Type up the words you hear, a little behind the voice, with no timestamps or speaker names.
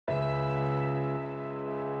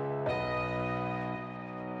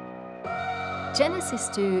Genesis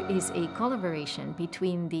 2 is a collaboration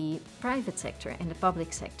between the private sector and the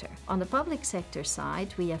public sector. On the public sector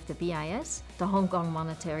side, we have the BIS, the Hong Kong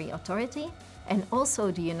Monetary Authority, and also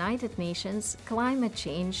the United Nations Climate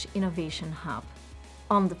Change Innovation Hub.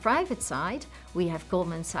 On the private side, we have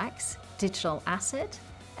Goldman Sachs, Digital Asset,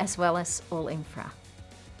 as well as All Infra.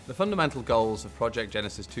 The fundamental goals of Project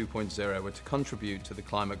Genesis 2.0 were to contribute to the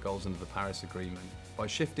climate goals under the Paris Agreement by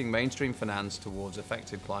shifting mainstream finance towards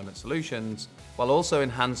effective climate solutions, while also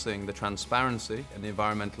enhancing the transparency and the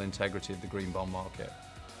environmental integrity of the green bond market.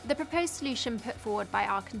 The proposed solution put forward by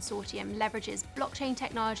our consortium leverages blockchain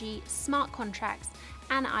technology, smart contracts,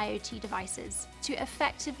 and IoT devices to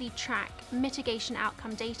effectively track mitigation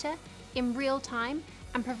outcome data in real time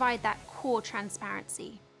and provide that core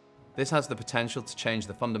transparency. This has the potential to change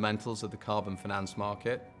the fundamentals of the carbon finance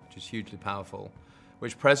market, which is hugely powerful,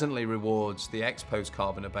 which presently rewards the ex-post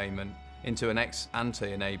carbon abatement into an ex-ante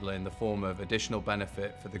enabler in the form of additional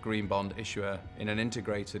benefit for the green bond issuer in an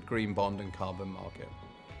integrated green bond and carbon market.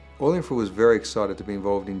 All Infra was very excited to be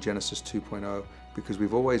involved in Genesis 2.0 because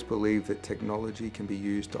we've always believed that technology can be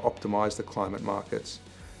used to optimise the climate markets,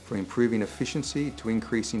 from improving efficiency to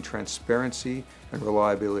increasing transparency and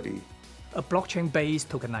reliability. A blockchain-based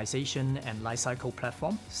tokenization and lifecycle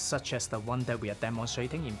platform, such as the one that we are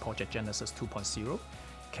demonstrating in Project Genesis 2.0,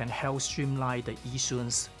 can help streamline the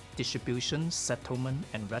issuance, distribution, settlement,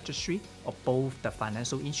 and registry of both the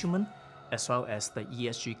financial instrument as well as the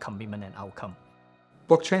ESG commitment and outcome.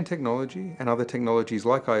 Blockchain technology and other technologies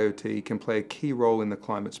like IoT can play a key role in the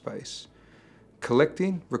climate space.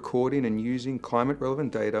 Collecting, recording, and using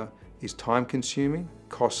climate-relevant data is time-consuming,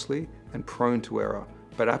 costly, and prone to error,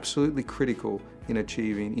 but absolutely critical in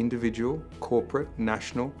achieving individual, corporate,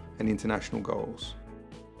 national, and international goals.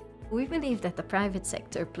 We believe that the private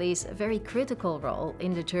sector plays a very critical role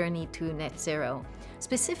in the journey to net zero.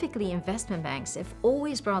 Specifically, investment banks have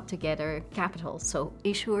always brought together capital, so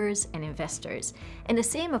issuers and investors, and the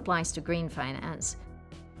same applies to green finance.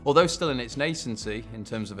 Although still in its nascency in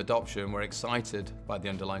terms of adoption, we're excited by the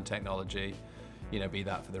underlying technology, be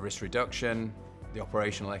that for the risk reduction, the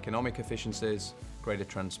operational economic efficiencies, greater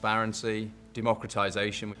transparency,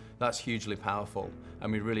 democratization. That's hugely powerful,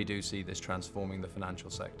 and we really do see this transforming the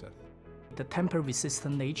financial sector. The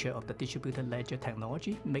tamper-resistant nature of the distributed ledger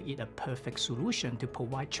technology make it a perfect solution to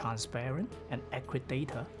provide transparent and accurate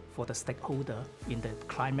data for the stakeholder in the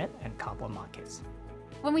climate and carbon markets.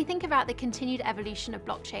 When we think about the continued evolution of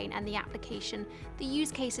blockchain and the application, the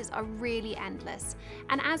use cases are really endless.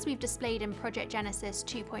 And as we've displayed in Project Genesis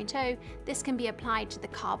 2.0, this can be applied to the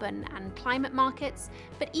carbon and climate markets,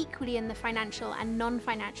 but equally in the financial and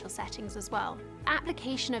non-financial settings as well.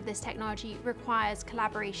 Application of this technology requires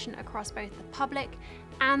collaboration across both the public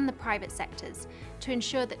and the private sectors to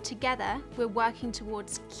ensure that together we're working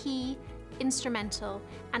towards key, instrumental,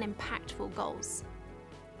 and impactful goals.